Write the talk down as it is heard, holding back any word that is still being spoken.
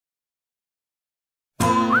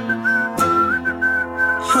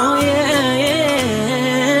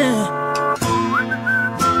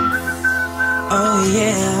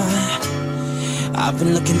I've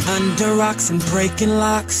been looking under rocks and breaking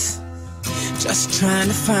locks, just trying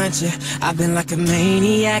to find you. I've been like a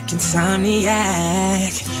maniac,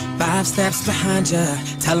 insomniac, 5 steps behind you.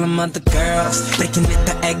 Tell them other girls they can hit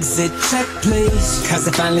the exit check, please. Cause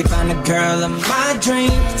I finally found a girl of my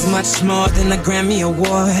dreams. It's much more than a Grammy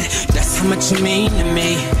award, that's how much you mean to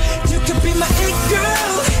me. You could be my it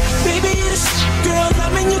girl, baby, you're the shit girl.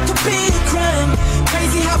 Loving you could be a crime.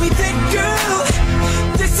 Crazy how we fit, girl.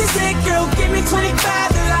 This is it, girl, give me 25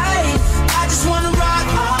 to life. I just wanna rock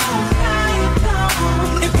all night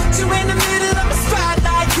long and put you in the middle of the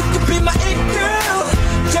spotlight. You could be my it girl,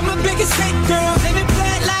 you're my biggest hit, girl. Let me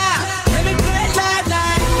play it loud, let me play it loud,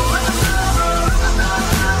 like.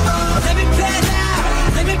 Let me play it loud,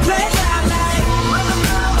 let me play it loud, like.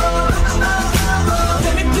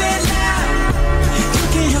 Let me play it loud. You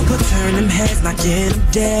can't help but turn them heads, not getting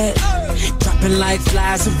dead. Dropping like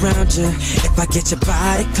flies around you. If I get your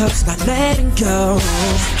body close, not letting go.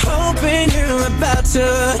 Hoping you're about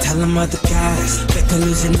to tell them other guys they can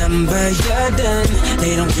lose your number, you're done.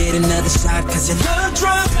 They don't get another shot cause you're love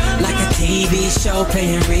drunk, like a TV show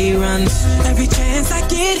playing reruns. Every chance I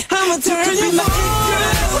get, I'ma turn you my it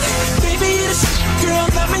girl. Baby, you're the shit girl.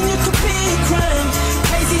 Loving you could be a crime.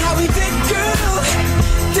 Crazy how we fit, girl.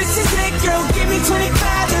 This is it, girl. Give me 25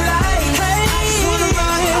 to life. Hey, I just wanna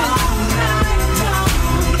ride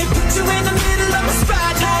and put you in the middle of a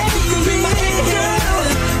spotlight. You can be my it girl,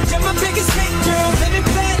 you're my biggest hit, girl. Let me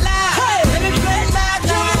play it loud, hey, let me play it loud,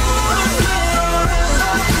 girl.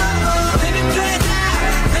 Let me play it loud,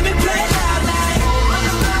 let me play it loud, like.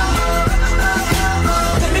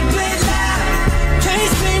 Let me play it loud.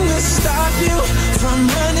 Can't seem to stop you from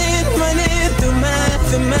running, running through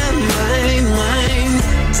my mind.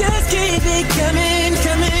 Just keep it coming,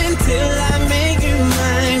 coming till I make you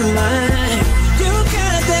mine. You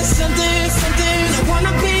got that something, something I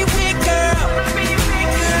wanna be with, girl.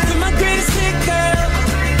 You're my greatest hit, girl.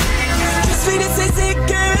 Your sweetest is it,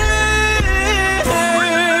 girl.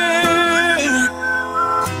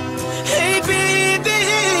 Hey, baby,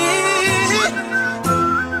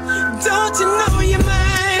 don't you know you're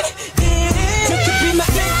mine? Yeah. You could be my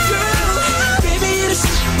it girl. Baby, you're the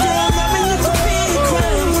shit, girl. Loving you could be a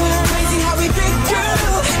crime. Crazy how we fit,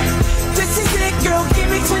 girl. This is it, girl. Give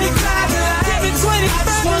me 25. Give me 25. I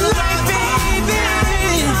just wanna like, baby,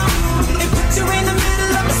 and put you in the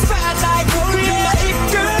middle of the spotlight. Oh, you're my it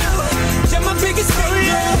girl. You're my biggest hit,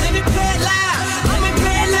 girl. Let me play it loud. Let me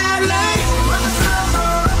play it loud, like.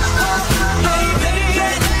 Hey, let me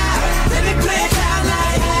play it loud. Let me play it loud,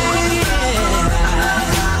 like.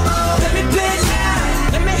 Let me play it loud.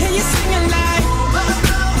 Let me hear you singing, like.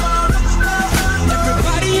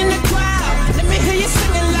 Everybody in the crowd, let me hear you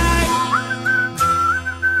singing, like.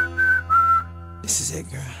 This is it,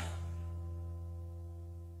 girl.